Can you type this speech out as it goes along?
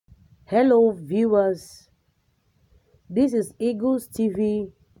Hello, viewers. This is Eagles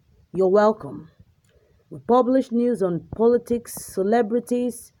TV. You're welcome. We publish news on politics,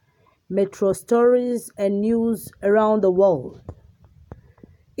 celebrities, metro stories, and news around the world.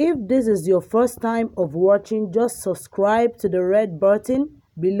 If this is your first time of watching, just subscribe to the red button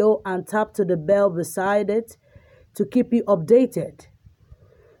below and tap to the bell beside it to keep you updated.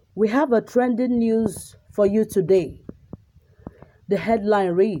 We have a trending news for you today. The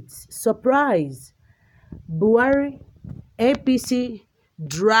headline reads, Surprise! Buhari APC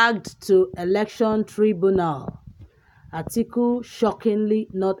dragged to election tribunal. Atiku shockingly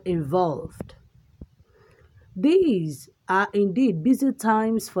not involved. These are indeed busy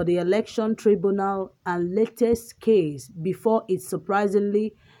times for the election tribunal and latest case before it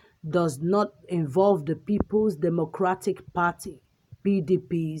surprisingly does not involve the People's Democratic Party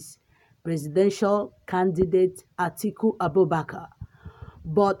 (PDP's) presidential candidate Atiku Abubakar,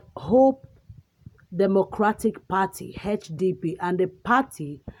 but Hope Democratic Party (HDP) and the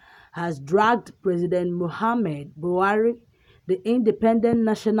party has dragged President Muhammad Buhari, the Independent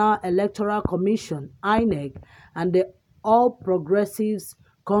National Electoral Commission (INEC) and the All Progressives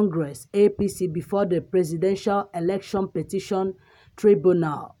Congress (APC) before the Presidential Election Petition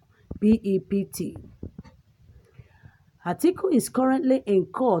Tribunal (PEPT). Atiku is currently in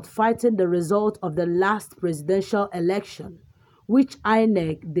court fighting the result of the last presidential election, which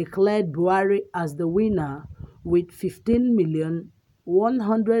INEC declared Buhari as the winner with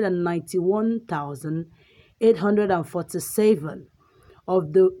 15,191,847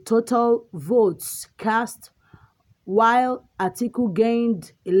 of the total votes cast, while Atiku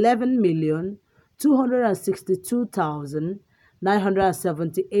gained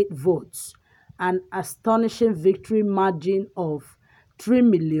 11,262,978 votes, an astonishing victory margin of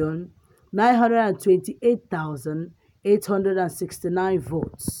 3,928,869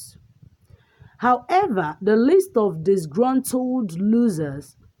 votes. However, the list of disgruntled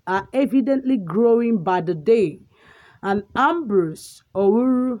losers are evidently growing by the day, and Ambrose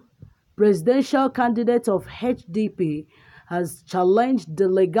Owuru, presidential candidate of HDP, has challenged the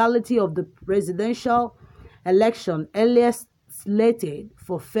legality of the presidential election earlier slated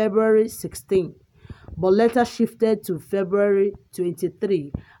for February 16, but later shifted to February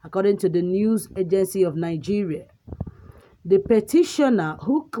 23, according to the news agency of Nigeria. The petitioner,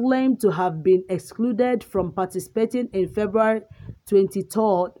 who claimed to have been excluded from participating in February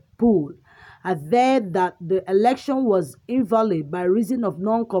 23rd poll, averred that the election was invalid by reason of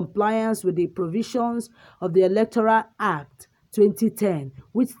non-compliance with the provisions of the Electoral Act 2010,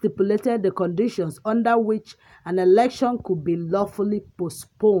 which stipulated the conditions under which an election could be lawfully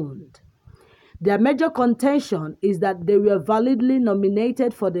postponed. Their major contention is that they were validly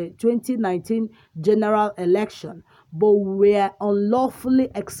nominated for the 2019 general election, but were unlawfully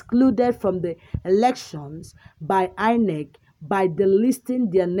excluded from the elections by INEC by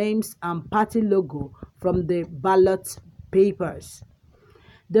delisting their names and party logo from the ballot papers.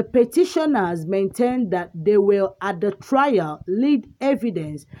 The petitioners maintained that they will, at the trial, lead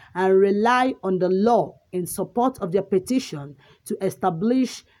evidence and rely on the law in support of their petition to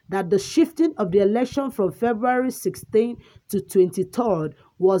establish that the shifting of the election from February 16 to 23rd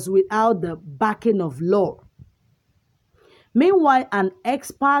was without the backing of law. Meanwhile, an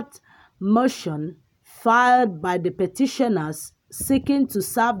expert motion filed by the petitioners seeking to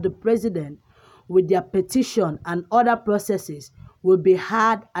serve the president with their petition and other processes will be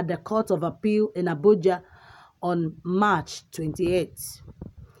heard at the Court of Appeal in Abuja on March 28.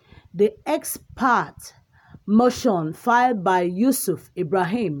 The expert motion filed by Yusuf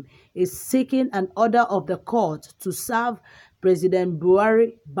Ibrahim is seeking an order of the court to serve President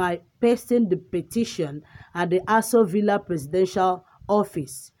Buhari by pasting the petition at the Aso Villa Presidential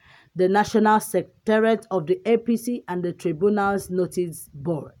Office, the National Secretariat of the APC, and the Tribunal's Notice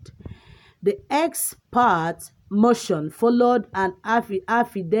Board. The expert motion followed an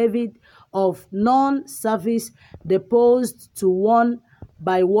affidavit of non-service deposed to one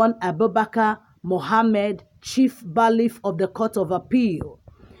Abubakar Mohammed, Chief Bailiff of the Court of Appeal.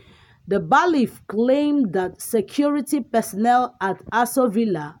 The Bailiff claimed that security personnel at Aso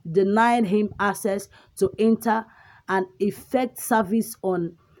Villa denied him access to enter and effect service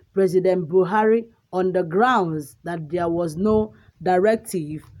on President Buhari on the grounds that there was no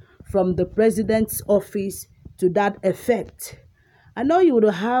directive from the president's office to that effect. I know you would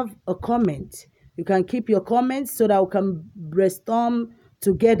have a comment. You can keep your comments so that we can brainstorm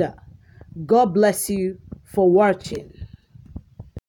together. God bless you for watching.